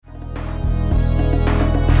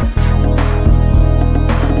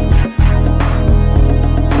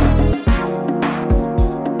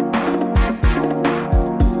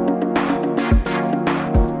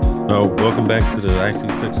welcome back to the IC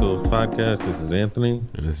Pixels podcast. This is Anthony.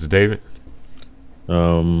 And this is David.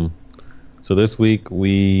 So this week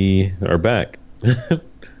we are back.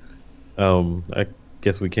 I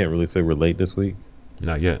guess we can't really say we're late this week.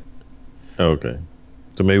 Not yet. Oh, okay.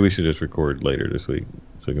 So maybe we should just record later this week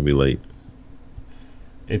so it can be late.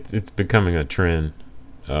 It's becoming a trend,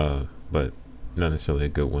 but not necessarily a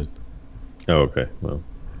good one. Oh, okay.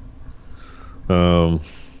 Well,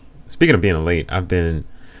 Speaking of being late,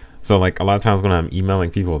 so like a lot of times when I'm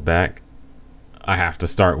emailing people back, I have to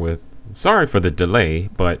start with sorry for the delay,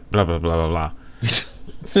 but blah blah blah blah blah.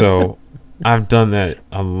 So I've done that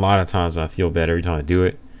a lot of times. I feel bad every time I do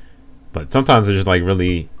it, but sometimes there's just like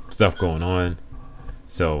really stuff going on.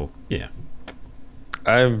 So yeah,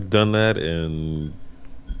 I've done that and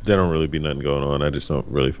there don't really be nothing going on. I just don't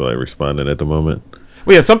really feel like responding at the moment.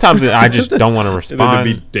 well yeah. Sometimes I just don't want to And then it'd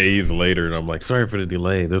respond. be days later, and I'm like, "Sorry for the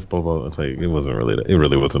delay." This blah blah. It's like it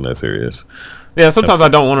really wasn't that serious. Yeah, sometimes I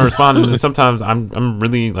don't want to respond, and then sometimes I'm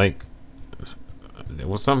really like, there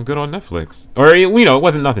was something good on Netflix, or it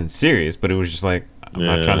wasn't nothing serious, but it was just like I'm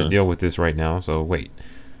not trying to Yeah. deal with this right now. So wait,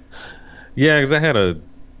 Yeah, because I had a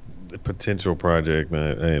potential project,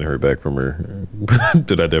 and I ain't heard back from her.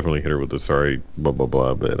 Did I definitely hit her with the sorry blah blah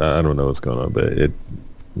blah? But I don't know what's going on. But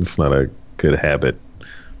it's not a good habit.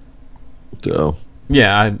 So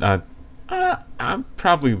yeah, I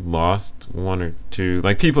probably lost one or two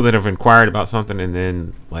like people that have inquired about something, and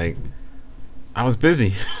then like I was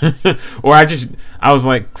busy, or I was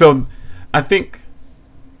like so. I think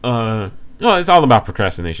well, it's all about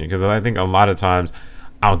procrastination because I think a lot of times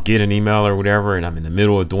I'll get an email or whatever, and I'm in the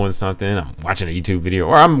middle of doing something. I'm watching a YouTube video,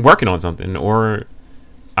 or I'm working on something, or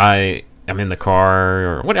I'm in the car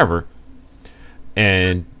or whatever,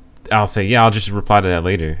 and I'll say, yeah, I'll just reply to that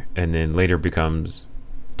later, and then later becomes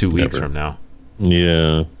 2 weeks Never. from now.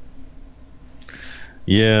 yeah,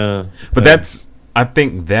 yeah. But I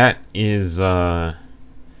think that is I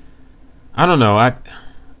don't know.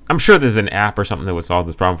 I'm sure there's an app or something that would solve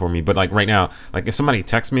this problem for me. But like right now, like if somebody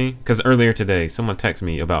texts me, because earlier today someone texted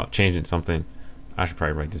me about changing something. I should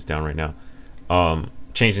probably write this down right now.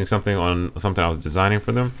 Changing something on something I was designing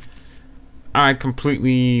for them. I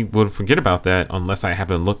completely would forget about that unless I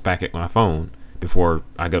happen to look back at my phone before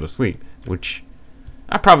I go to sleep, which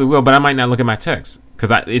I probably will, but I might not look at my text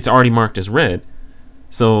because it's already marked as read.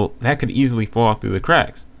 So that could easily fall through the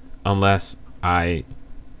cracks unless I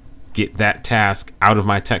get that task out of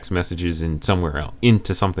my text messages and somewhere else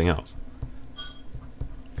into something else.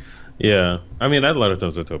 Yeah, I mean, a lot of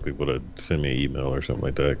times I tell people to send me an email or something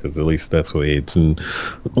like that because at least that's the way it's in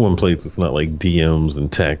one place. It's not like DMs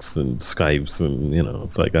and texts and Skypes and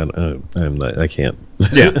it's like I'm not, I can't.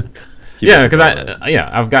 Yeah. keep Yeah, it because going.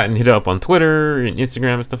 I've gotten hit up on Twitter and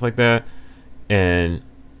Instagram and stuff like that, and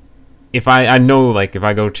if I know like if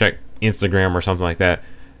I go check Instagram or something like that,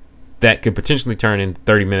 that could potentially turn in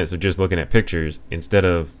 30 minutes of just looking at pictures instead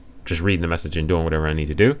of just reading the message and doing whatever I need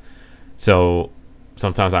to do. So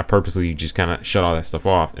sometimes I purposely just kind of shut all that stuff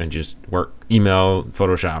off and just work email,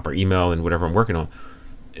 Photoshop, or email and whatever I'm working on.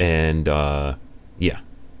 And yeah,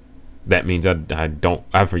 that means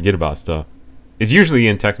I forget about stuff. It's usually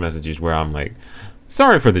in text messages where I'm like,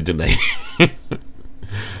 sorry for the delay.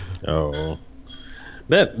 Oh,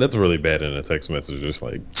 that's really bad in a text message. Just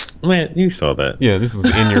like, man, you saw that. Yeah, this was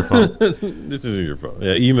in your phone. This is in your phone.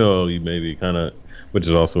 Yeah, email you maybe kind of, which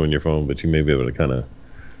is also in your phone, but you may be able to kind of.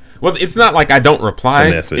 Well, it's not like I don't reply.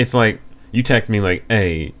 Finesse it. It's like you text me like,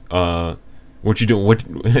 "Hey, what you doing? What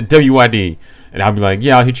WID?" And I'll be like,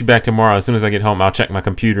 "Yeah, I'll hit you back tomorrow. As soon as I get home, I'll check my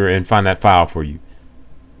computer and find that file for you."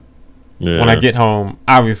 Yeah. When I get home,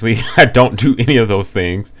 obviously I don't do any of those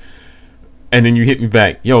things. And then you hit me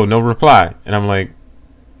back, "Yo, no reply." And I'm like,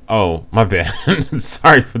 "Oh, my bad.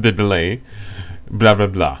 Sorry for the delay." Blah blah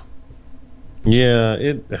blah. Yeah,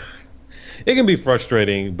 it can be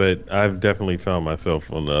frustrating, but I've definitely found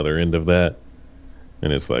myself on the other end of that,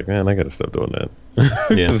 and it's like, man, I gotta stop doing that.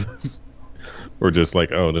 Yeah. Or just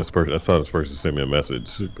like, oh, I saw this person send me a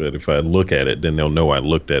message, but if I look at it, then they'll know I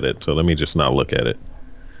looked at it. So let me just not look at it.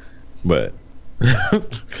 But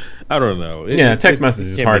I don't know. Yeah, text message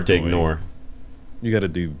it is can hard be to annoying. ignore. You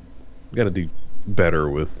gotta do better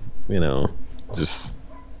with, just.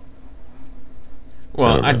 I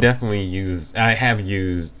Well, don't I know. have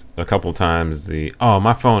used a couple times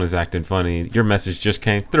my phone is acting funny. Your message just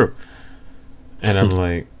came through. And I'm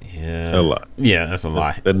like, yeah. A lot. Yeah, that's a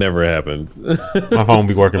lie. That never happens. My phone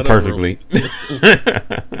be working I don't know. perfectly.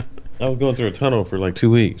 I was going through a tunnel for like 2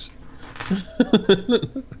 weeks.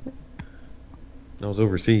 I was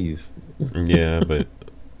overseas. Yeah, but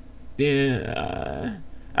yeah,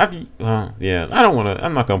 Yeah, I don't want to.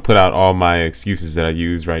 I'm not gonna put out all my excuses that I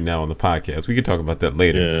use right now on the podcast. We can talk about that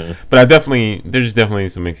later. Yeah. But there's definitely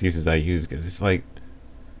some excuses I use because it's like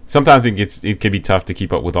sometimes it can be tough to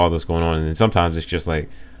keep up with all this going on, and then sometimes it's just like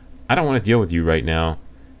I don't want to deal with you right now,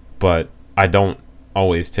 but I don't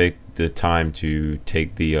always take the time to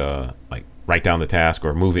take the like write down the task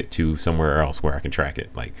or move it to somewhere else where I can track it,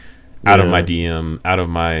 like out of my DM, out of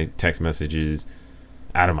my text messages,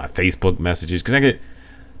 out of my Facebook messages, because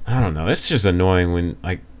I don't know, it's just annoying when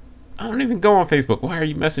like I don't even go on Facebook. Why are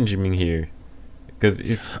you messaging me here? Because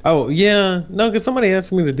it's Oh yeah, no, because somebody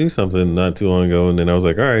asked me to do something not too long ago, and then I was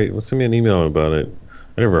like, all right, well, send me an email about it.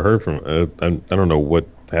 I never heard from. I don't know what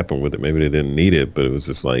happened with it. Maybe they didn't need it, but it was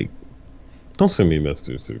just like, don't send me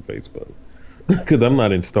messages through Facebook because I'm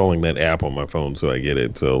not installing that app on my phone, so I get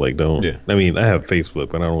it. So like, don't. Yeah. I mean, I have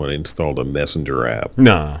Facebook, but I don't want to install the Messenger app.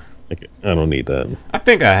 nah. Like, I don't need that. I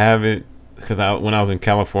think I have it because when I was in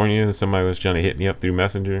California, somebody was trying to hit me up through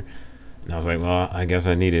Messenger, and I was like, well, I guess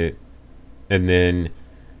I need it. And then,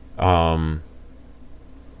 yeah,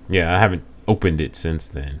 I haven't opened it since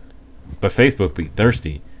then. But Facebook be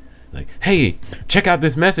thirsty, like, hey, check out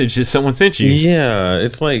this message that someone sent you. Yeah,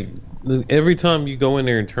 it's like every time you go in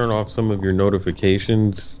there and turn off some of your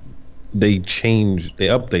notifications, they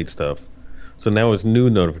update stuff. So now it's new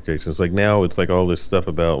notifications. Like now it's like all this stuff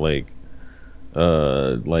about like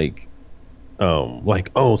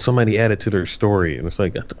oh, somebody added to their story, and it's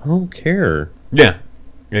like I don't care. Yeah,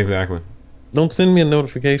 exactly. Don't send me a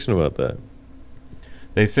notification about that.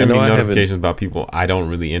 They send me notifications about people I don't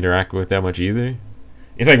really interact with that much either.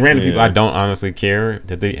 It's like random people I don't honestly care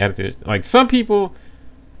that they added to. Like some people,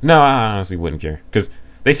 no, I honestly wouldn't care because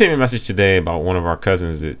they sent me a message today about one of our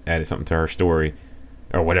cousins that added something to her story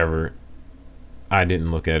or whatever. I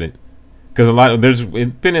didn't look at it because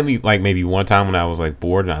it's been at least like maybe one time when I was like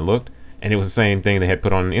bored and I looked and it was the same thing they had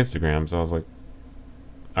put on Instagram. So I was like,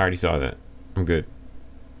 I already saw that. I'm good.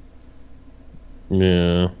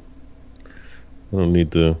 Yeah, I don't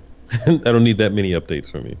need to. I don't need that many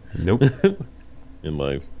updates from you. Nope. In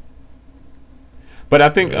life. But I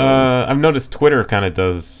think I've noticed Twitter kind of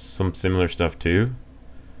does some similar stuff too.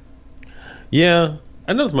 Yeah,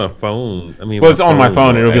 I noticed my phone. I mean, well, it's on my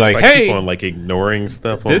phone. It'll be like, I hey, keep on like ignoring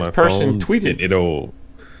stuff on this my person phone. tweeted. It'll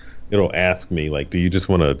ask me like, do you just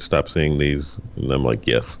want to stop seeing these? And I'm like,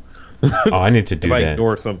 yes. Oh, I need to do if that. I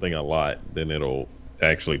ignore something a lot, then it'll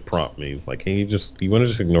actually prompt me like, do you want to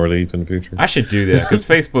just ignore these in the future? I should do that because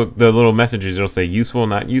Facebook, the little messages, it'll say useful,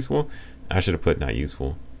 not useful. I should have put not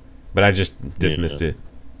useful, but I just dismissed it.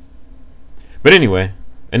 But anyway,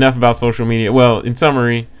 enough about social media. Well, in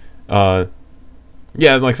summary, yeah,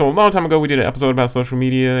 like so a long time ago we did an episode about social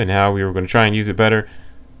media and how we were going to try and use it better.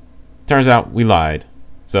 Turns out we lied.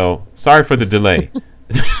 So sorry for the delay.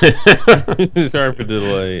 Sorry for the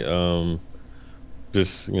delay.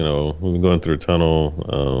 Just we've been going through a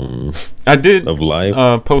tunnel. I did of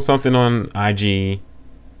life. Post something on IG.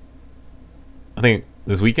 I think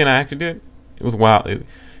this weekend I actually did. It was wild. It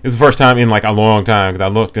was the first time in like a long time because I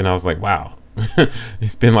looked and I was like, wow,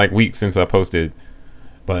 it's been like weeks since I posted.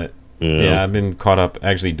 But yeah, I've been caught up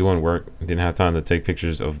actually doing work. Didn't have time to take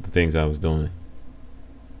pictures of the things I was doing.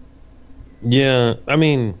 Yeah, I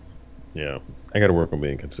mean, yeah, I got to work on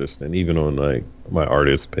being consistent, even on like my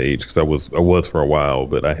artist page because I was for a while,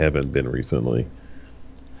 but I haven't been recently.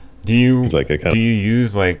 Do you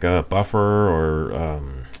use like a Buffer or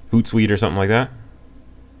Hootsuite or something like that?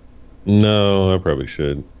 No, I probably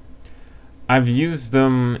should. I've used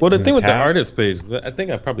them. Well, the thing with the artist page is I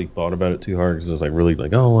think I probably thought about it too hard because I was like really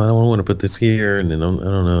like, oh, I don't want to put this here, and then I don't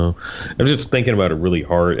know. I was just thinking about it really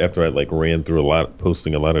hard after I like ran through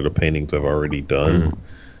posting a lot of the paintings I've already done,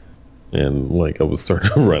 and like I was starting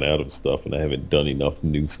to run out of stuff, and I haven't done enough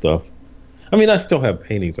new stuff. I mean, I still have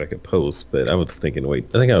paintings I could post, but I was thinking, I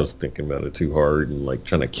think I was thinking about it too hard and like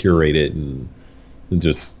trying to curate it and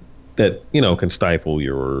just that can stifle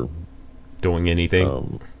your doing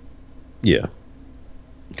anything. Yeah.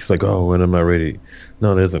 It's like, oh, when am I ready?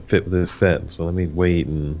 No, it doesn't fit with this set, so let me wait,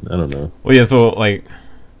 and I don't know. Well, yeah, so, like,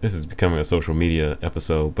 this is becoming a social media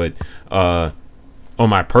episode, but on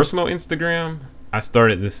my personal Instagram, I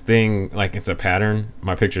started this thing, like, it's a pattern.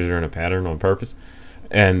 My pictures are in a pattern on purpose,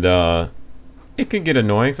 and it can get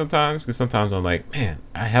annoying sometimes, because sometimes I'm like, man,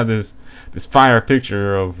 I have this fire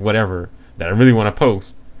picture of whatever that I really want to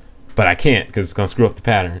post, but I can't because it's going to screw up the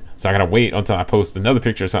pattern. So I got to wait until I post another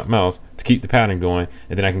picture of something else to keep the pattern going,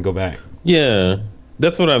 and then I can go back. Yeah,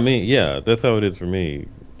 that's what I mean. Yeah, that's how it is for me.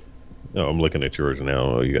 Oh, I'm looking at yours now.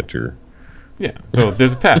 Oh, you got your... Yeah, so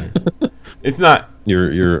there's a pattern. It's not...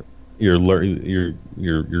 You're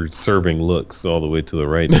serving looks all the way to the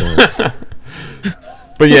right now.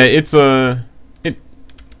 But yeah, it.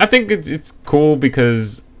 I think it's cool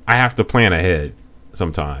because I have to plan ahead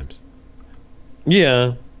sometimes.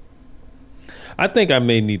 Yeah. I think I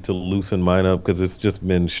may need to loosen mine up because it's just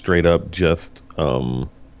been straight up just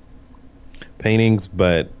paintings,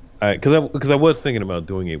 but because I was thinking about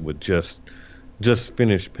doing it with just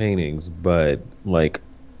finished paintings, but like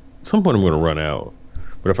at some point I'm going to run out.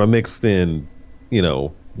 But if I mixed in,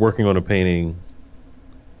 working on a painting,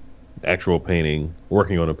 actual painting,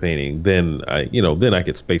 working on a painting, then I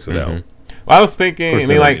could space it out. Of Well, I was thinking, course, I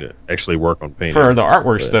mean, then I need like to actually work on painting. for the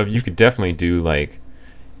artwork But stuff, you could definitely do like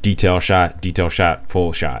detail shot,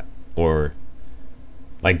 full shot, or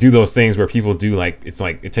like do those things where people do like it's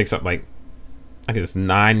like it takes up like I guess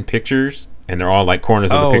 9 pictures and they're all like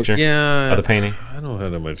corners of the picture yeah, of the painting. I don't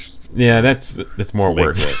have that much. Yeah, that's more Make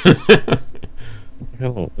work. I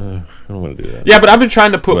don't want to do that. Yeah, but I've been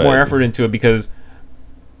trying to put But more effort into it because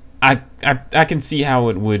I can see how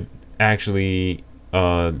it would actually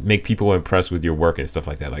make people impressed with your work and stuff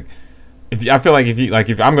like that. Like, I feel like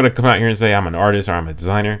if I'm gonna come out here and say I'm an artist or I'm a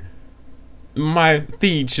designer, my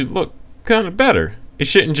feed should look kind of better. It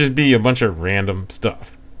shouldn't just be a bunch of random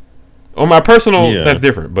stuff. On my personal, Yeah. that's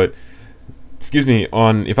different. But excuse me,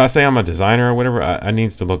 on if I say I'm a designer or whatever, I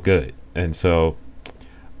needs to look good. And so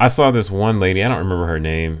I saw this one lady. I don't remember her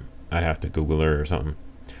name. I'd have to Google her or something.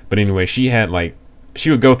 But anyway, she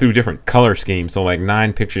would go through different color schemes. So like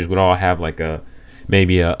 9 pictures would all have like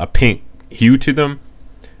maybe a pink hue to them,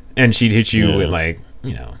 and she'd hit you with like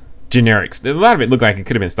generics. A lot of it looked like it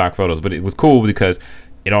could have been stock photos, but it was cool because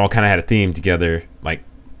it all kind of had a theme together. Like,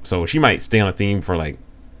 so she might stay on a theme for like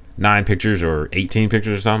 9 pictures or 18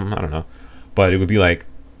 pictures or something. I don't know, but it would be like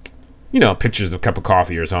pictures of a cup of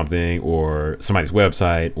coffee or something, or somebody's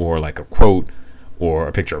website, or like a quote, or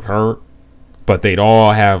a picture of her. But they'd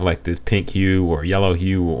all have like this pink hue or yellow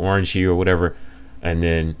hue or orange hue or whatever, and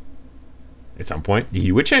then at some point the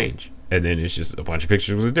hue would change, and then it's just a bunch of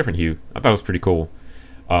pictures with a different hue. I thought it was pretty cool.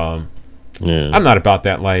 Yeah. I'm not about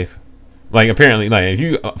that life. Like, apparently, like if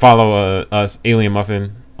you follow us Alien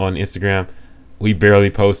Muffin on Instagram, we barely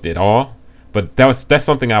post at all. But that's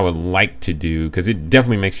something I would like to do because it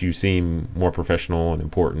definitely makes you seem more professional and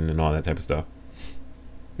important and all that type of stuff.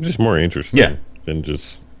 Just more interesting. Yeah. Than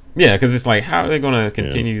just. Yeah, because it's like, how are they going to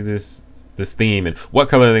continue this theme, and what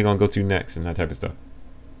color are they going to go to next, and that type of stuff.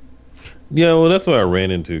 Yeah, well, that's what I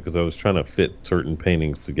ran into because I was trying to fit certain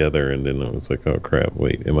paintings together, and then I was like, "Oh crap!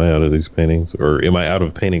 Wait, am I out of these paintings, or am I out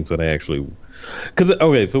of paintings that I actually?" Because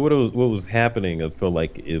so what was happening? I felt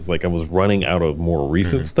like is like I was running out of more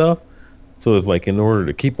recent stuff. So it's like in order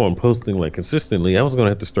to keep on posting like consistently, I was gonna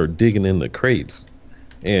have to start digging in the crates,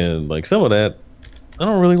 and like some of that, I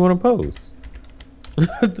don't really want to post.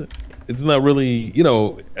 It's not really,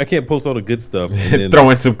 I can't post all the good stuff and then throw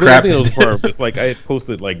in some crap. It's like I had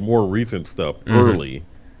posted like more recent stuff early,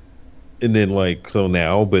 and then like so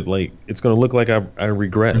now, but like it's gonna look like I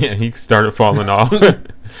regressed. Yeah, he started falling off.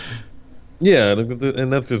 Yeah,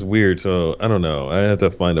 and that's just weird. So I don't know. I have to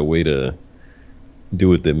find a way to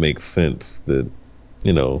do it that makes sense. That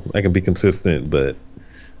I can be consistent, but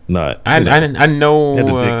not. I know. Had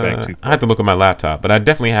to dig back too far. I have to look at my laptop, but I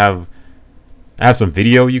definitely have. I have some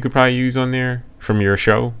video you could probably use on there from your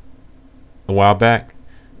show a while back,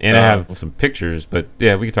 and I have some pictures. But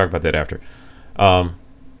yeah, we can talk about that after.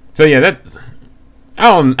 So yeah,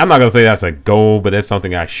 I'm not gonna say that's a goal, but that's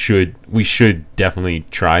something we should definitely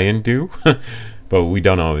try and do, but we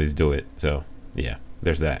don't always do it. So yeah,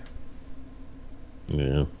 there's that.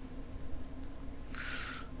 Yeah.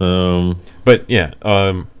 But yeah,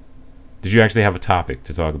 did you actually have a topic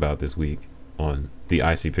to talk about this week on the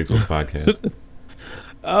IC Pixels podcast?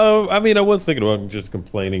 I mean, I was thinking about just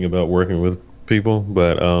complaining about working with people,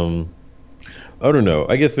 but I don't know.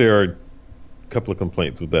 I guess there are a couple of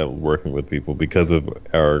complaints with that working with people because of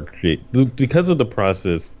because of the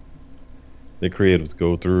process that creatives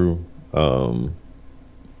go through. So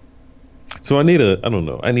I don't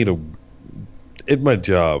know. At my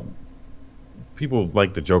job, people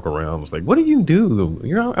like to joke around. It's like, what do?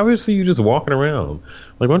 You're obviously you just walking around.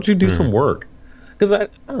 Like, why don't you do some work? Because I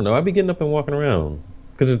don't know. I be getting up and walking around.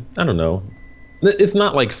 Because I don't know. It's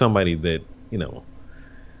not like somebody that,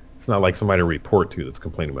 it's not like somebody to report to that's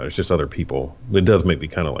complaining about it. It's just other people. It does make me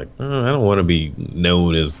kind of like, I don't want to be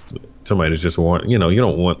known as somebody that's just you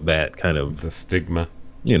don't want that kind of. The stigma.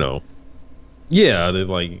 Yeah, they're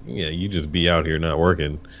like, you just be out here not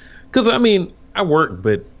working. Because, I mean, I work,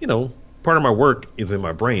 but, part of my work is in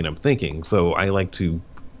my brain. I'm thinking. So I like to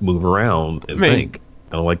move around and think.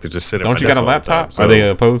 I don't like to just sit at my desk. Don't you got a laptop? Are they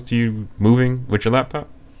opposed to you moving with your laptop?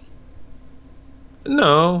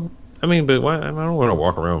 No. I mean, but why? I don't want to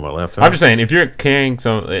walk around with my laptop. I'm just saying, if you're carrying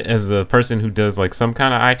some, as a person who does like some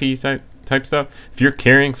kind of IT type stuff, if you're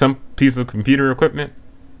carrying some piece of computer equipment,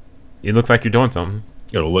 it looks like you're doing something.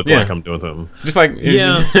 It'll look Yeah. like I'm doing something. Just like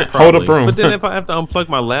Yeah, hold up probably. room. But then if I have to unplug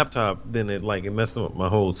my laptop, then it messes up my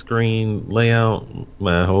whole screen layout.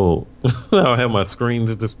 My whole I'll have my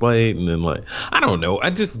screens displayed, and then like I don't know.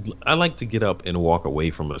 I like to get up and walk away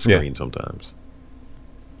from a screen sometimes.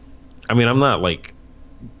 I mean, I'm not like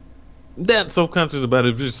that self-conscious about it.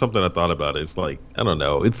 It's just something I thought about. It's like I don't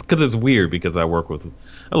know. It's because it's weird because I work with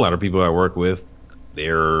a lot of people I work with.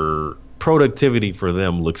 Their productivity for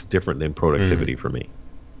them looks different than productivity for me.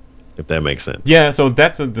 If that makes sense. Yeah, so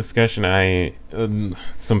that's a discussion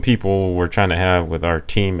some people were trying to have with our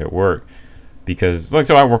team at work, because like,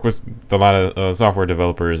 so I work with a lot of software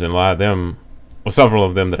developers, and a lot of them, well, several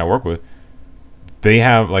of them that I work with, they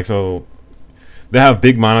have they have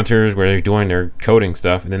big monitors where they're doing their coding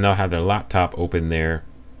stuff, and then they'll have their laptop open there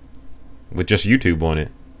with just YouTube on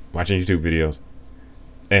it, watching YouTube videos.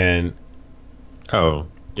 And Oh,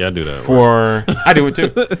 yeah, I do that. I do it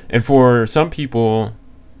too. And for some people,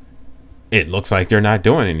 it looks like they're not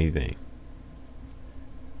doing anything.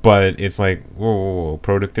 But it's like, whoa,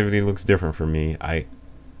 productivity looks different for me. I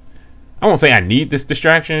won't say I need this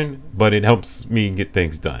distraction, but it helps me get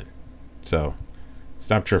things done. So,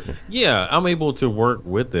 stop tripping. Yeah, I'm able to work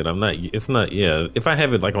with it. It's not, yeah. If I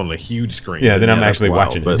have it like on the huge screen. Yeah, then I'm that's actually wild.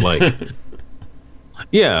 watching it. But like,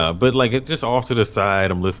 yeah, but like it's just off to the side.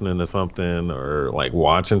 I'm listening to something or like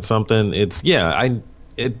watching something. It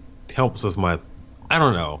helps with I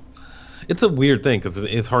don't know. It's a weird thing because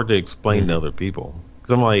it's hard to explain to other people.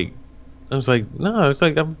 Because I was like, no, it's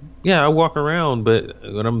like, I walk around, but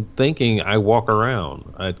when I'm thinking, I walk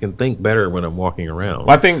around. I can think better when I'm walking around.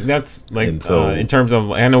 Well, I think that's like, And so- in terms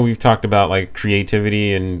of, I know we've talked about like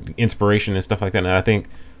creativity and inspiration and stuff like that. And I think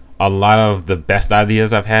a lot of the best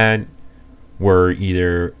ideas I've had were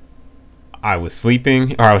either I was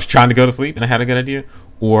sleeping or I was trying to go to sleep and I had a good idea,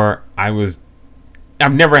 or I've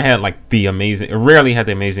never had like rarely had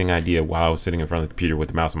the amazing idea while I was sitting in front of the computer with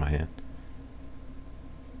the mouse in my hand.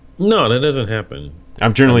 No, that doesn't happen.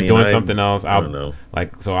 I'm generally I mean, doing something else. I don't know.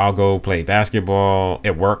 So I'll go play basketball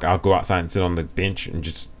at work. I'll go outside and sit on the bench and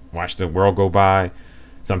just watch the world go by.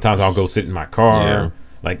 Sometimes I'll go sit in my car. Yeah.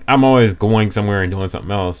 Like, I'm always going somewhere and doing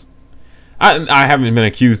something else. I haven't been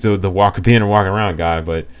accused of being a walk around guy,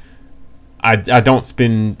 but I don't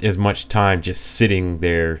spend as much time just sitting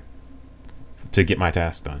there to get my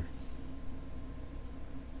task done.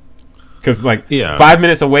 Because like, Yeah. 5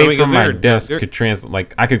 minutes away I mean, 'cause from my they're- desk they're- could translate.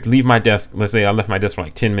 Like, I could leave my desk. Let's say I left my desk for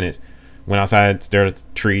like 10 minutes, went outside, stared at the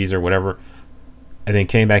trees or whatever, and then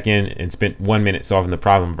came back in and spent 1 minute solving the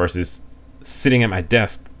problem versus sitting at my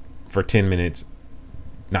desk for 10 minutes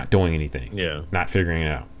not doing anything, Yeah. not figuring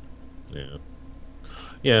it out. Yeah.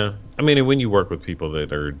 Yeah. I mean, and when you work with people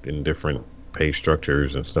that are in different pay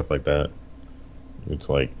structures and stuff like that, it's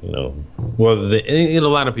like, well, a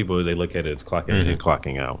lot of people, they look at it as clocking in and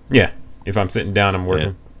clocking out. Yeah, if I'm sitting down, I'm working.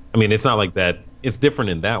 Yeah. I mean, it's not like that. It's different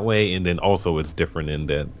in that way. And then also it's different in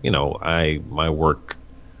that, my work,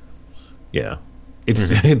 yeah,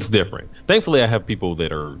 it's different. Thankfully, I have people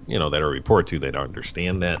that are, that I report to that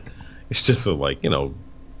understand that. It's just so like, I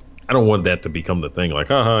don't want that to become the thing.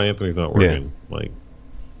 Like, Anthony's not working. Like,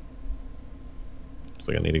 it's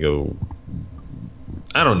like I need to go.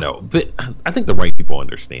 I don't know, but I think the right people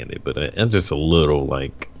understand it. But I'm just a little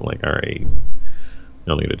like, all right,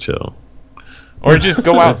 y'all need to chill. Or just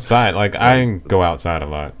go outside. Like, I go outside a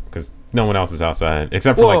lot because no one else is outside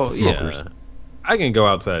except for like the smokers. Yeah, I can go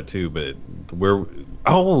outside too, but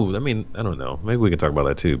I mean, I don't know. Maybe we can talk about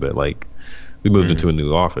that too. But like, we moved into a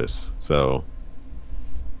new office, so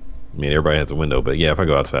I mean, everybody has a window. But yeah, if I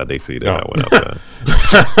go outside, they see that I went outside.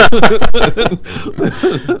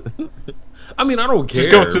 I mean, I don't care.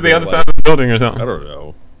 Just go to the other side of the building or something. I don't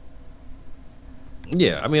know.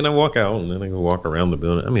 Yeah, I mean, I walk out and then I go walk around the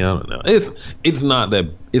building. I mean, I don't know. It's not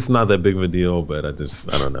that big of a deal, but I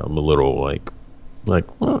don't know. I'm a little like,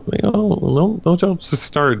 well, don't y'all just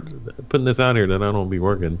start putting this out here that I don't be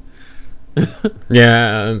working.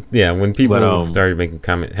 Yeah. When people But,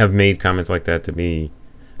 started have made comments like that to me,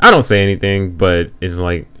 I don't say anything, but it's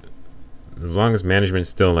like, as long as management's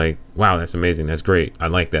still like, wow, that's amazing, that's great, I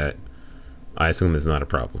like that, I assume it's not a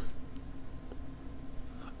problem.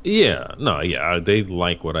 Yeah, no, yeah, they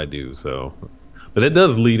like what I do, so. But it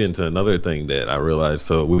does lead into another thing that I realized.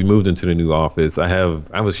 So we moved into the new office. I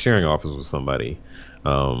was sharing office with somebody.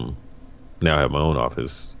 Now I have my own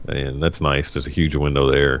office, and that's nice. There's a huge window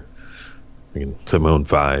there. I can set my own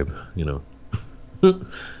vibe, and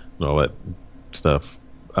all that stuff.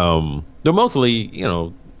 They're mostly,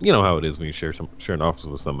 you know how it is when you share an office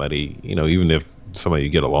with somebody. You know, even if somebody you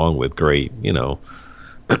get along with, great. You know,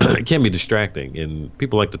 it can be distracting, and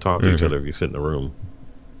people like to talk to each other if you sit in a room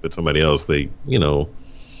with somebody else. They, you know,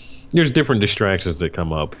 there's different distractions that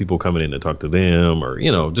come up. People coming in to talk to them, or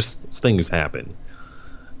you know, just things happen.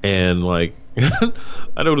 And like,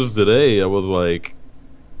 I noticed today, I was like,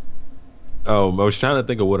 oh, I was trying to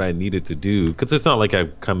think of what I needed to do because it's not like I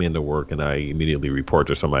come into work and I immediately report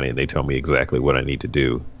to somebody and they tell me exactly what I need to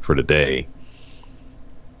do for the day.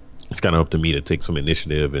 It's kind of up to me to take some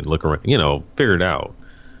initiative and look around, you know, figure it out.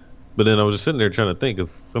 But then I was just sitting there trying to think because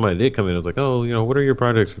somebody did come in and was like, oh, you know, what are your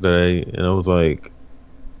projects for today? And I was like,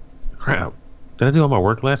 crap, did I do all my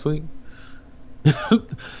work last week?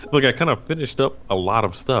 Like I kind of finished up a lot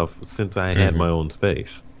of stuff since I had my own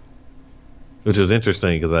space. Which is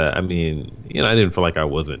interesting because I mean, you know, I didn't feel like I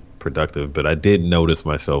wasn't productive, but I did notice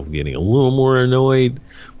myself getting a little more annoyed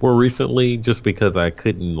more recently just because I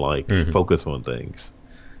couldn't like focus on things.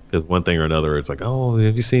 Because one thing or another, it's like, oh,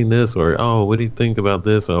 have you seen this? Or, oh, what do you think about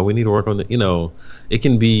this? Oh, we need to work on it. You know, it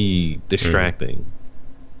can be distracting.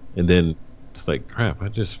 And then it's like, crap, I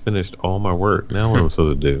just finished all my work. Now what am I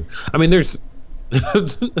supposed to do? I mean, there's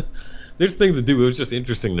there's things to do. It was just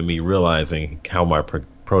interesting to me realizing how my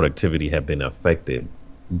productivity had been affected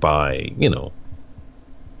by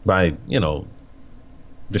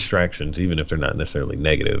distractions, even if they're not necessarily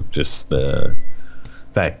negative. Just the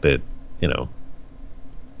fact that, you know,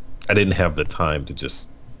 I didn't have the time to just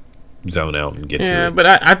zone out and get to it. Yeah, but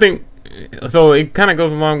I think so. It kind of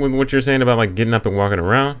goes along with what you're saying about like getting up and walking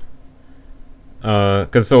around.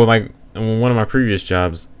 Because so like in one of my previous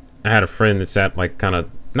jobs, I had a friend that sat like kind of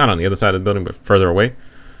not on the other side of the building but further away.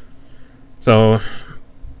 So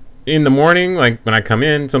in the morning, like when I come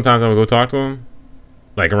in, sometimes I would go talk to him,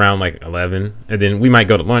 like around like 11, and then we might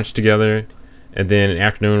go to lunch together, and then in the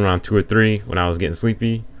afternoon around 2 or 3 when I was getting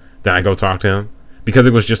sleepy, then I go talk to him because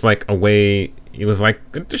it was just like a way. It was like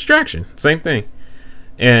a distraction, same thing,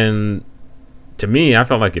 and to me, I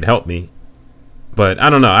felt like it helped me. But I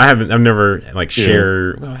don't know. I've never like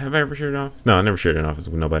shared. Well, have I ever shared an office? No, I never shared an office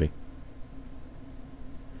with nobody.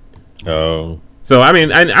 Oh. So I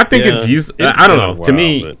mean, I think it's useful. I don't know. To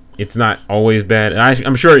me, it's not always bad.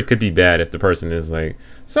 I'm sure it could be bad if the person is like,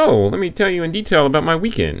 so let me tell you in detail about my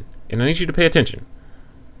weekend, and I need you to pay attention.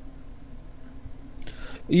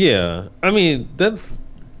 Yeah, I mean that's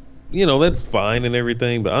fine and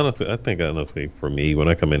everything, but honestly for me, when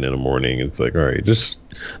I come in the morning, it's like, all right, just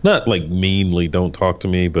not like meanly don't talk to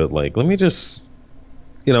me, but like let me just,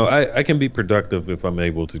 you know, I can be productive if I'm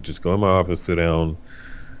able to just go in my office, sit down,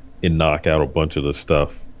 and knock out a bunch of the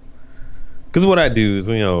stuff. Because what I do is,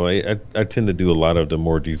 you know, I tend to do a lot of the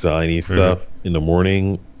more designy stuff in the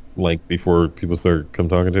morning, like before people come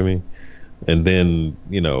talking to me. And then,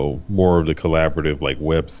 you know, more of the collaborative, like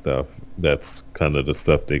web stuff. That's kind of the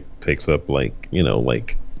stuff that takes up, like, you know,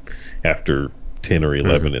 like after 10 or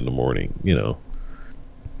 11 in the morning, you know.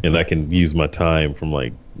 And I can use my time from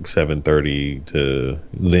like 7:30 to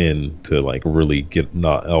then to like really get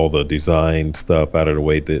not all the design stuff out of the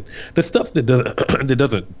way, that the stuff that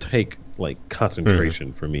doesn't take like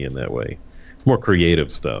concentration for me in that way. It's more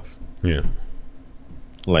creative stuff. Yeah.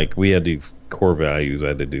 Like we had these core values I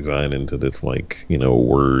had to design into this, like, you know,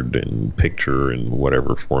 word and picture and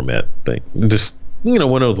whatever format thing. Just, you know,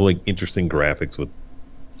 one of those like interesting graphics with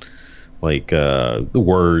like the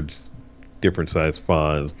words, different size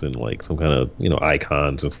fonts, and like some kind of, you know,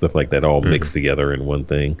 icons and stuff like that all mixed together in one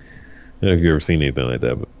thing. I don't know if you've ever seen anything like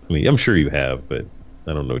that. But, I mean, I'm sure you have, but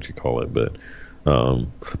I don't know what you call it. But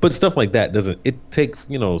stuff like that it takes,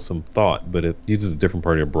 you know, some thought, but it uses a different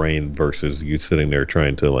part of your brain versus you sitting there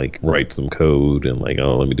trying to like write some code and like,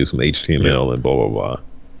 oh, let me do some HTML and blah, blah, blah.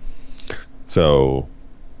 So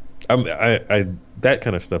I that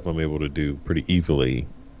kind of stuff I'm able to do pretty easily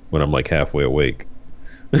when I'm like halfway awake.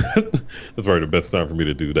 That's probably the best time for me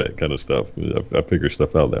to do that kind of stuff. I figure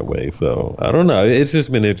stuff out that way. So I don't know. It's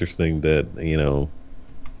just been interesting that, you know,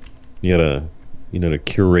 you gotta, you know, to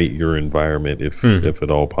curate your environment if at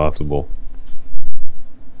all possible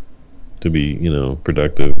to be, you know,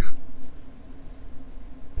 productive.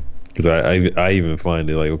 Because I even find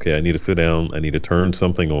it like, okay, I need to sit down, I need to turn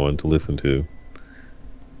something on to listen to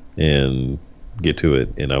and get to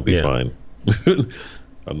it, and I'll be fine.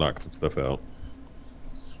 I'll knock some stuff out.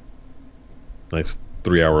 Nice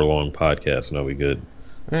 3-hour long podcast and I'll be good.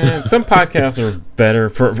 And some podcasts are better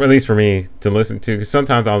for at least for me to listen to, because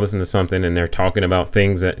sometimes I'll listen to something and they're talking about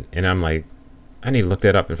things and I'm like, I need to look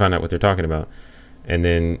that up and find out what they're talking about, and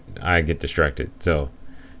then I get distracted. So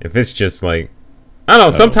if it's just like, I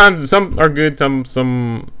don't know, sometimes some are good,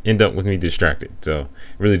 some end up with me distracted. So it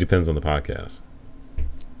really depends on the podcast.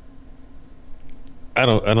 I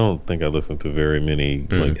don't think I listen to very many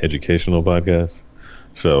Mm. like educational podcasts,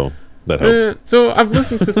 so that helps. So I've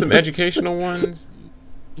listened to some educational ones.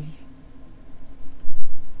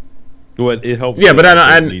 What it helps Yeah, but that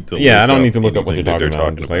I don't need to I look don't need up to look up what they're anything that talking they're about.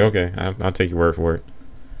 I'm talking just like, about. okay, I'll take your word for it.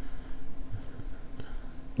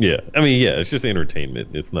 Yeah, I mean, yeah, it's just entertainment.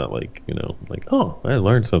 It's not like like oh, I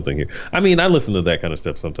learned something here. I mean, I listen to that kind of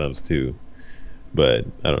stuff sometimes too, but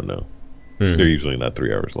I don't know. They're Hmm. usually not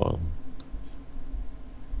 3 hours long.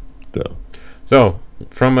 So So,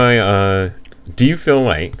 from a, do you feel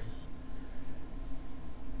like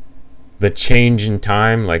the change in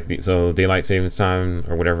time, like so daylight savings time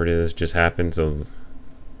or whatever it is, just happened? So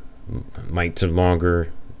nights are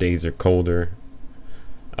longer, days are colder.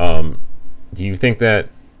 Um, do you think that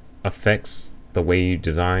affects the way you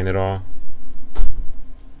design at all?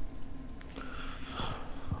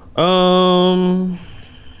 um,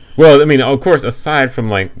 Well, I mean, of course, aside from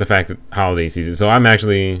like the fact that holiday season. So I'm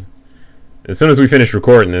actually, as soon as we finish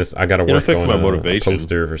recording this, I got to it work affects on my a motivation.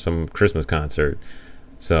 poster for some Christmas concert.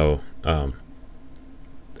 So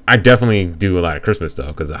I definitely do a lot of Christmas stuff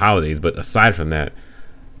because of holidays. But aside from that,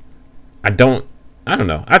 I don't. I don't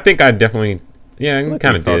know. I think I definitely, yeah, I I like we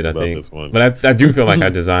kind of did. talked I about think, this once. but I do feel like I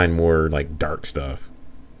design more like dark stuff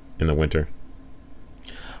in the winter.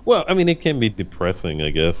 Well, I mean, it can be depressing, I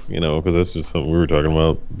guess, because that's just something we were talking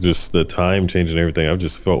about. Just the time change and everything. I've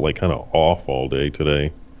just felt like kind of off all day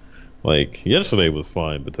today. Like yesterday was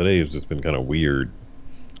fine, but today has just been kind of weird.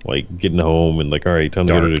 Like getting home and like, all right, time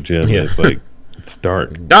to go to the Dark, gym, and yeah, it's like it's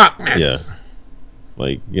dark. Yeah, darkness.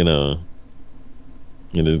 like I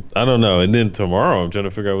don't know. And then tomorrow, I'm trying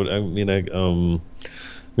to figure out what I mean. I'm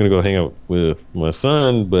gonna go hang out with my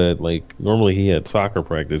son, but like normally he had soccer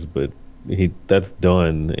practice, but he that's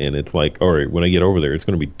done, and it's like, all right, when I get over there, it's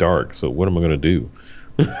gonna be dark. So what am I gonna do?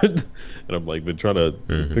 And I'm like, been trying to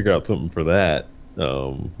Hmm. figure out something for that.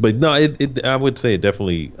 But no, I would say it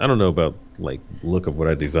definitely. I don't know about like look of what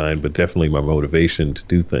I designed, but definitely my motivation to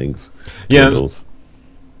do things Yeah. dwindles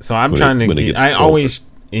So I'm when it trying to when it get. gets I colder. always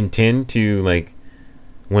intend to like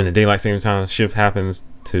when the daylight savings time shift happens.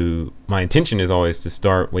 To my intention is always to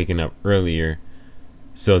start waking up earlier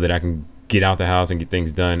so that I can get out the house and get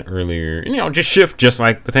things done earlier. And, just shift just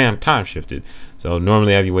like the time shifted. So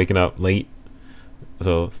normally I'd be waking up late.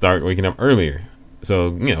 So start waking up earlier.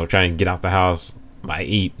 So try and get out the house by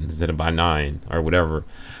 8 instead of by 9 or whatever.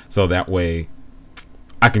 So that way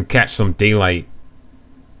I can catch some daylight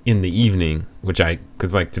in the evening,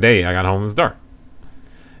 because like today I got home, it was dark.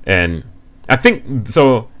 And I think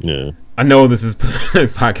so. Yeah, I know this is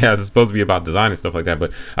podcast is supposed to be about design and stuff like that,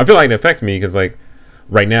 but I feel like it affects me because like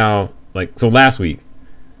right now, like so last week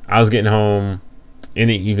I was getting home in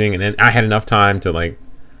the evening, and then I had enough time to like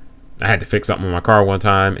I had to fix something in my car one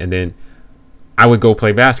time, and then I would go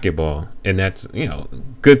play basketball, and that's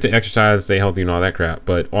good to exercise, stay healthy, and all that crap.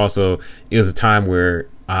 But also, it was a time where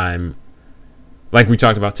I'm like we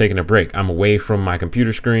talked about taking a break. I'm away from my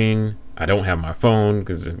computer screen. I don't have my phone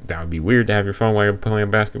because that would be weird to have your phone while you're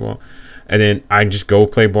playing basketball. And then I just go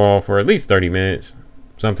play ball for at least 30 minutes.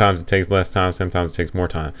 Sometimes it takes less time, sometimes it takes more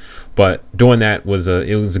time. But doing that was a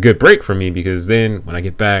good break for me because then when I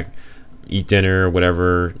get back, eat dinner or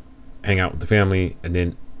whatever, hang out with the family, and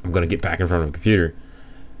then I'm gonna get back in front of the computer.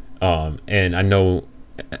 And I know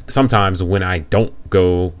sometimes when I don't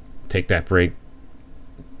go take that break,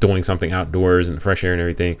 doing something outdoors in the fresh air and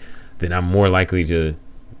everything, then I'm more likely to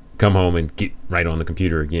come home and get right on the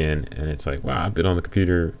computer again. And it's like, wow, I've been on the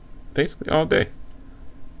computer basically all day.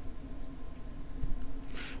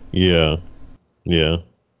 yeah, yeah.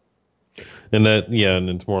 And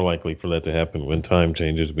it's more likely for that to happen when time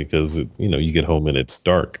changes because you get home and it's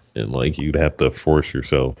dark and like you'd have to force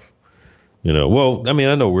yourself. Well, I mean,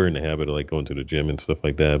 I know we're in the habit of like going to the gym and stuff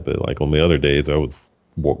like that, but like on the other days, I was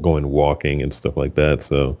going walking and stuff like that.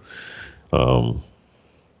 So um,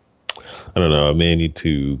 I don't know. I may need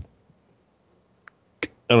to, I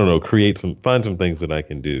don't know, find some things that I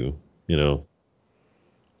can do, you know,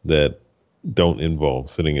 that don't involve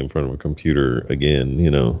sitting in front of a computer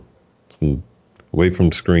again. Some away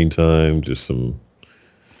from screen time, just some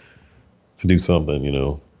to do something,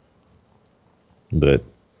 that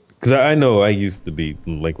because I know I used to be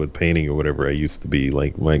like with painting or whatever. I used to be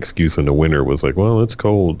like my excuse in the winter was like, well, it's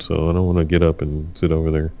cold, so I don't want to get up and sit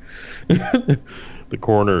over there. the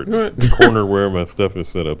corner, What? the corner where my stuff is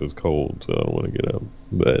set up is cold, so I don't want to get up.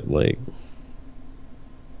 But like,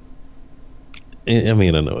 I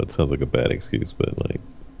mean, I know it sounds like a bad excuse, but like,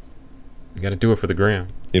 You got to do it for the gram.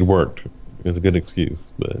 it worked. It's a good excuse,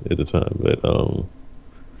 but at the time, but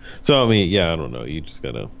so I mean, yeah, I don't know. You just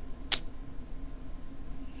gotta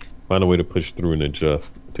find a way to push through and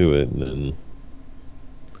adjust to it, and then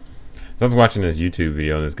So I was watching this YouTube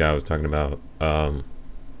video, and this guy was talking about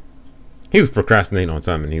he was procrastinating on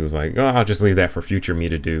something. And he was like, "Oh, I'll just leave that for future me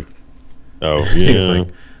to do." Oh He was yeah, like,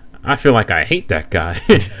 "I feel like I hate that guy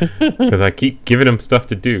because I keep giving him stuff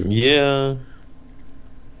to do." yeah,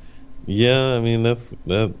 yeah. I mean, that's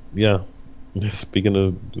that. Yeah. Speaking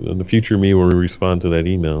of the future, me will respond to that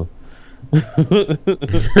email. I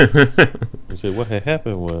said, what had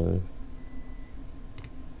happened was.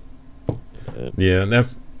 Yeah,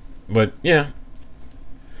 but yeah.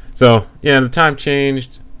 So yeah, the time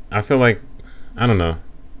changed. I feel like, I don't know,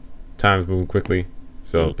 time's moving quickly.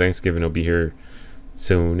 So Thanksgiving will be here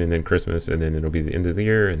soon, and then Christmas, and then it'll be the end of the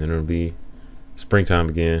year, and then it'll be springtime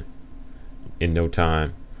again in no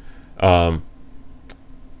time. Um,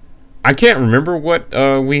 I can't remember what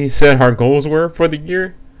we said our goals were for the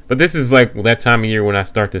year, but this is like that time of year when I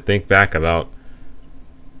start to think back about.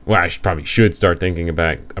 Well, I probably should start thinking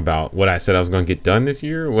back about what I said I was going to get done this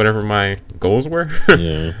year, or whatever my goals were.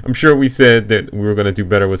 Yeah. I'm sure we said that we were going to do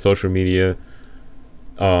better with social media.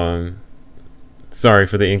 Sorry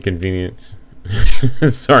for the inconvenience.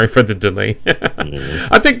 Sorry for the delay. Yeah.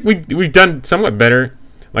 I think we've done somewhat better.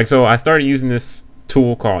 Like, so I started using this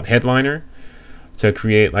tool called Headliner to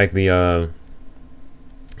create like the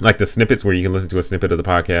snippets where you can listen to a snippet of the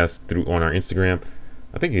podcast through on our Instagram.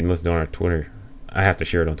 I think you can listen to it on our Twitter. I have to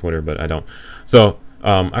share it on Twitter, but I don't. So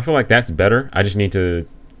I feel like that's better. I just need to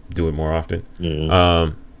do it more often.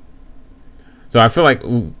 Yeah. So I feel like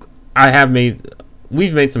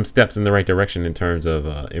we've made some steps in the right direction in terms of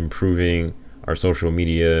improving our social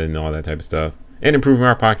media and all that type of stuff, and improving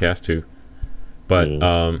our podcast too.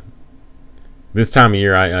 But this time of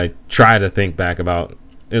year, I try to think back about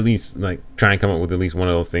at least like try and come up with at least one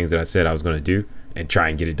of those things that I said I was going to do, and try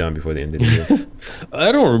and get it done before the end of the year.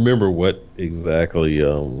 I don't remember what exactly.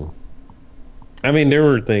 I mean, there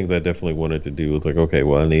were things I definitely wanted to do. It's like, okay,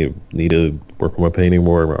 well, I need to work on my painting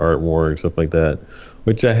more, my art more, and stuff like that,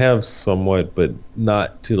 which I have somewhat, but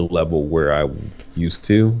not to the level where I used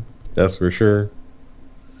to. That's for sure.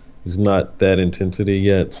 It's not that intensity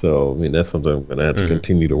yet, so I mean, that's something I'm gonna have to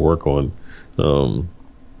continue to work on.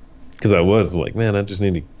 Because I was like, man, I just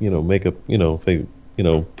need to, make up, say,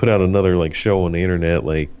 put out another like show on the internet,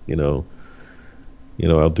 like,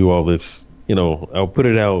 I'll do all this, I'll put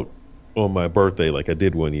it out on my birthday like I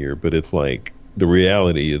did one year, but it's like the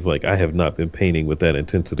reality is like I have not been painting with that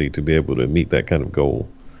intensity to be able to meet that kind of goal.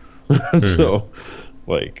 So,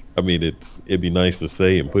 like, I mean, it'd be nice to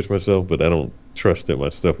say and push myself, but I don't trust that my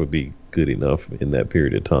stuff would be good enough in that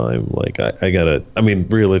period of time. Like, I mean,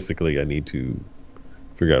 realistically, I need to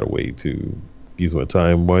figure out a way to use my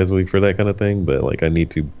time wisely for that kind of thing, but like I need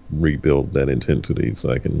to rebuild that intensity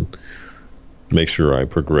so I can make sure I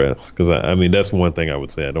progress, because I mean that's one thing I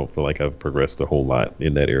would say I don't feel like I've progressed a whole lot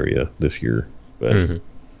in that area this year, but I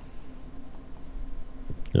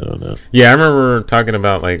don't know. Yeah, I remember talking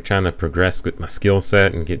about like trying to progress with my skill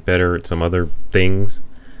set and get better at some other things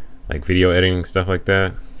like video editing, stuff like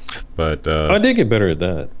that, but I did get better at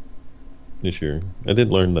that this year. I did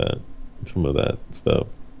learn some of that stuff.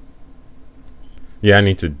 Yeah, I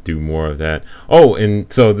need to do more of that. Oh,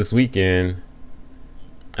 and so this weekend,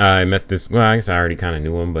 I met this. Well, I guess I already kind of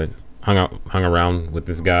knew him, but hung around with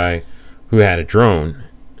this guy who had a drone,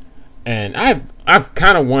 and I've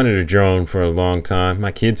kind of wanted a drone for a long time.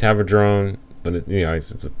 My kids have a drone, but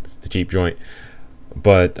it's a cheap joint.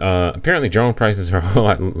 But apparently, drone prices are a whole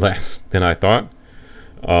lot less than I thought.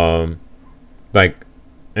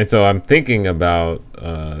 And so I'm thinking about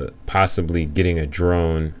possibly getting a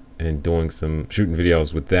drone and doing some shooting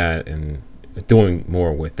videos with that and doing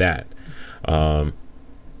more with that. I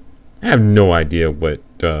have no idea what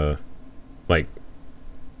like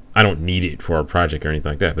I don't need it for a project or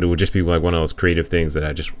anything like that, but it would just be like one of those creative things that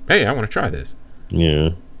I want to try this.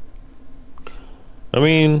 Yeah. I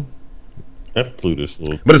mean, I flew this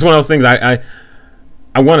little. But it's one of those things I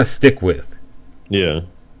want to stick with. Yeah.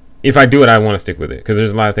 If I do it, I want to stick with it, because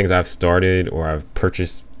there's a lot of things I've started or I've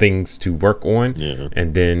purchased things to work on,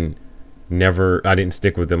 and then I didn't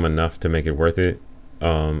stick with them enough to make it worth it.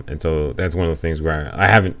 And so that's one of those things where I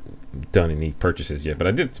haven't done any purchases yet, but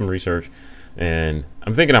I did some research, and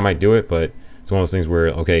I'm thinking I might do it. But it's one of those things where,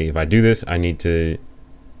 okay, if I do this, I need to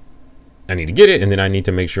get it, and then I need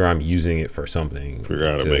to make sure I'm using it for something. Figure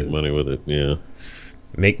out how to make money with it. Yeah.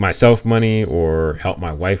 Make myself money or help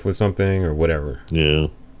my wife with something or whatever. Yeah.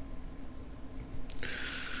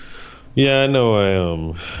 Yeah, I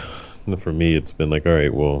know. For me, it's been like, all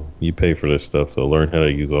right, well, you pay for this stuff, so learn how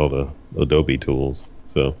to use all the Adobe tools.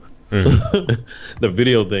 So the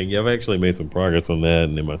video thing, yeah, I've actually made some progress on that,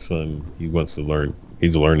 and then my son, he wants to learn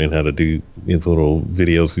he's learning how to do his little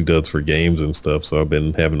videos he does for games and stuff. So I've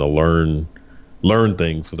been having to learn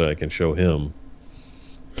things so that I can show him.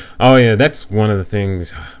 Oh yeah, that's one of the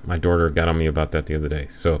things my daughter got on me about that the other day.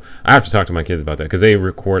 So I have to talk to my kids about that because they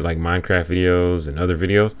record like Minecraft videos and other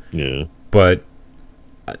videos, Yeah. but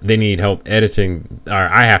they need help editing, or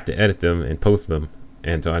I have to edit them and post them,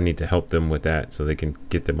 and so I need to help them with that so they can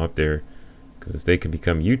get them up there. Because if they can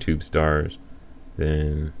become YouTube stars,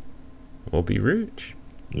 then we'll be rich.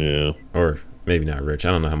 Yeah. Or maybe not rich.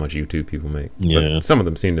 I don't know how much YouTube people make. Yeah. But some of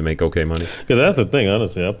them seem to make okay money. Because that's the thing,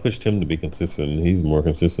 honestly. I pushed him to be consistent. He's more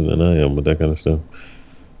consistent than I am with that kind of stuff.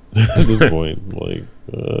 At this point, like,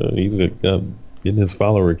 he's getting his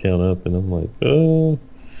follower count up, and I'm like,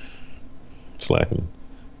 slacking.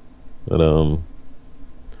 But,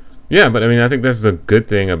 Yeah, but I mean, I think that's the good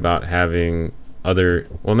thing about having other,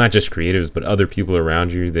 well, not just creatives, but other people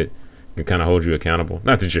around you that can kind of hold you accountable.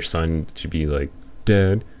 Not that your son should be like,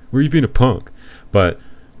 Dad, where you being a punk? But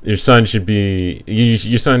your son should be,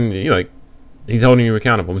 your son, like, he's holding you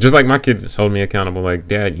accountable. Just like my kids hold me accountable. Like,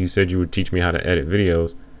 Dad, you said you would teach me how to edit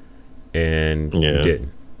videos, and you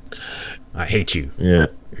didn't. I hate you. Yeah.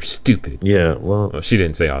 You're stupid. Yeah, well. She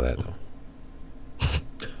didn't say all that, though.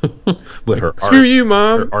 But her Screw art, you,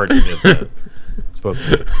 Mom. her art did that. Supposed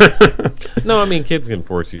to. No, I mean, kids can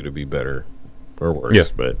force you to be better or worse, Yeah.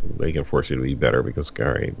 but they can force you to be better because, all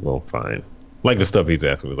right, well, fine. Like the stuff he's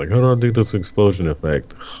asking me, like, how do I do this explosion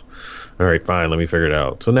effect? All right, fine, let me figure it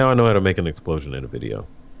out. So now I know how to make an explosion in a video.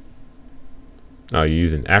 Oh, you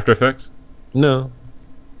using After Effects? No.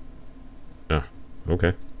 Oh,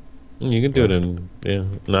 okay. You can do it in, yeah.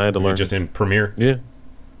 No, I had to learn. Just in Premiere? Yeah.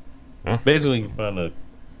 Huh? Basically, you find a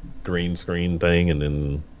green screen thing and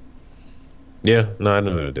then, yeah, no, I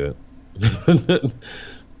know how to do it.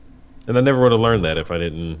 And I never would have learned that if I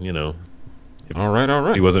didn't, All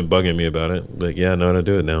right. he wasn't bugging me about it. But yeah, I know how to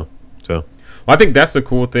do it now. So, Well, I think that's the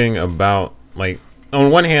cool thing about, like, on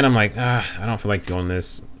one hand, I'm like, I don't feel like doing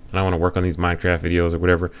this. I don't want to work on these Minecraft videos or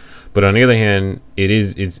whatever. But on the other hand,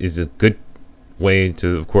 it's a good way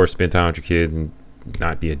to, of course, spend time with your kids and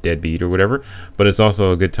not be a deadbeat or whatever. But it's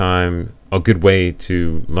also a good way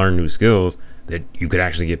to learn new skills that you could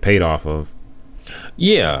actually get paid off of.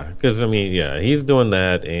 yeah, because, I mean, yeah, he's doing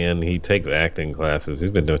that and he takes acting classes. He's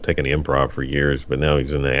been taking improv for years, but now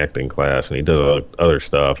he's in the acting class and he does other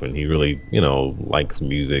stuff and he really, likes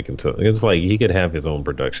music. And so it's like he could have his own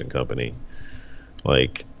production company.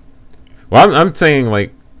 Like, Well, I'm saying,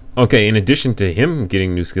 like, okay, in addition to him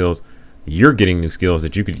getting new skills, you're getting new skills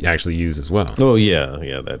that you could actually use as well. oh, yeah,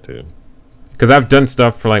 that too. Because I've done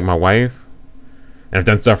stuff for, like, my wife, and I've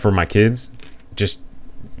done stuff for my kids, just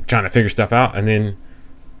trying to figure stuff out, and then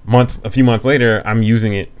a few months later, I'm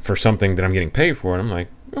using it for something that I'm getting paid for, and I'm like,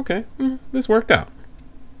 okay, this worked out.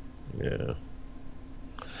 Yeah.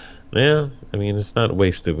 Yeah, I mean, it's not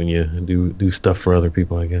wasted when you do stuff for other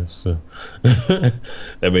people, I guess. So that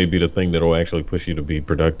may be the thing that will actually push you to be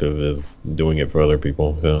productive is doing it for other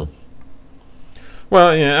people. So.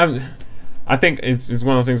 Well, yeah, I think it's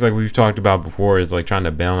one of those things like we've talked about before is like trying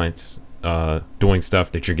to balance doing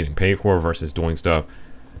stuff that you're getting paid for versus doing stuff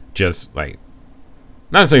just like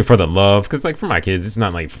not necessarily for the love, because like for my kids, it's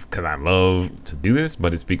not like because I love to do this,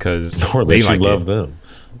 but it's because Or they that like you love it. them.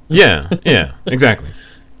 Yeah, exactly.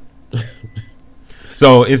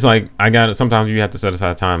 So it's like sometimes you have to set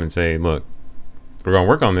aside time and say, look, we're gonna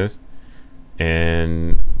work on this,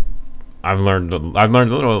 and I've learned a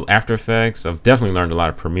little After Effects. I've definitely learned a lot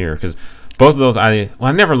of Premiere because both of those I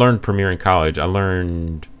never learned Premiere in college. I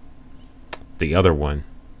learned the other one.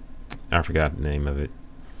 I forgot the name of it,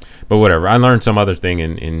 but whatever. I learned some other thing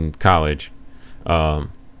in college for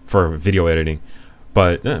video editing.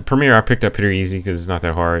 But Premiere I picked up pretty easy because it's not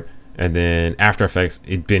that hard. And then After Effects,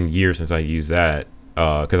 it'd been years since I used that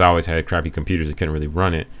because I always had crappy computers that couldn't really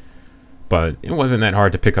run it. But it wasn't that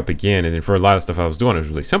hard to pick up again. And then for a lot of stuff I was doing, it was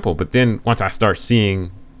really simple. But then once I start seeing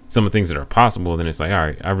some of the things that are possible, then it's like, all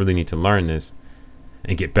right, I really need to learn this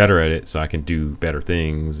and get better at it so I can do better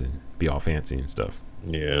things and be all fancy and stuff.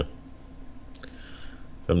 Yeah.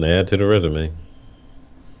 Something to add to the resume.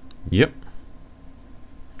 Yep.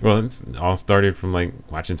 Well, it's all started from like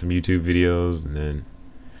watching some YouTube videos and then,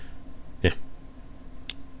 yeah.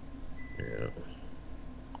 Yeah.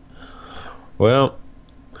 Well,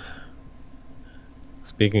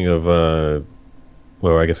 speaking of,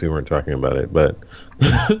 well, I guess we weren't talking about it, but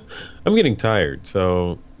I'm getting tired,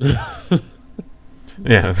 so.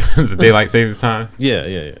 Yeah, it's a daylight savings time.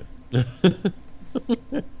 Yeah.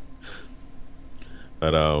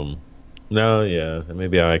 But, no, yeah,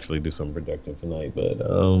 maybe I'll actually do something productive tonight,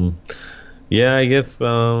 but, yeah, I guess,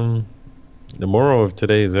 the moral of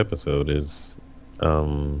today's episode is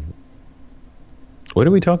What did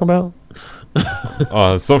we talk about?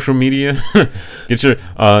 Social media. Get your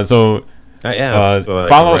Yeah, so I can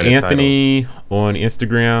follow write a title. Anthony on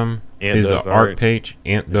Instagram. Ant His does art art. page.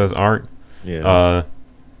 Ant does art. Yeah,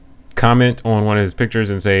 Comment on one of his pictures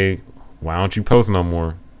and say, "Why don't you post no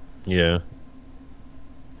more?" yeah.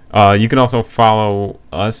 You can also follow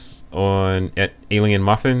us on at Alien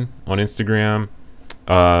Muffin on Instagram.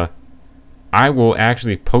 I will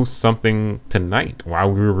actually post something tonight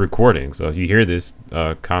while we were recording. So if you hear this,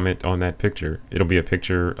 comment on that picture. It'll be a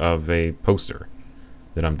picture of a poster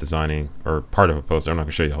that I'm designing, or part of a poster. I'm not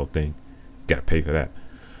gonna show you the whole thing. Gotta pay for that.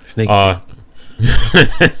 Snake Uh,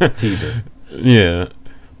 teaser. yeah,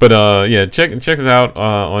 but yeah, check us out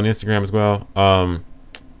on Instagram as well.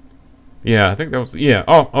 Yeah, I think that was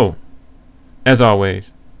Oh, as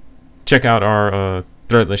always, check out our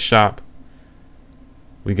Threadless shop.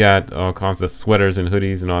 We got all kinds of sweaters and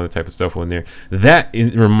hoodies and all that type of stuff on there.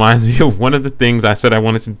 Reminds me of one of the things I said I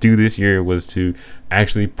wanted to do this year was to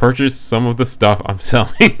actually purchase some of the stuff I'm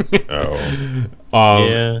selling. Oh,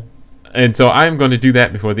 Yeah. yeah. And so I'm going to do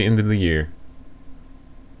that before the end of the year.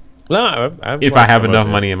 No, If I have enough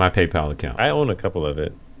money in my PayPal account. I own a couple of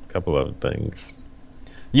things.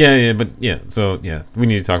 Yeah, but yeah. So yeah, we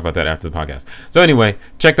need to talk about that after the podcast. So anyway,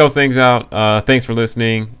 check those things out. Thanks for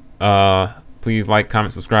listening. Please like,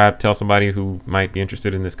 comment, subscribe. Tell somebody who might be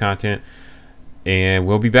interested in this content. And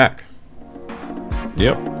we'll be back.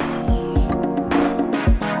 Yep.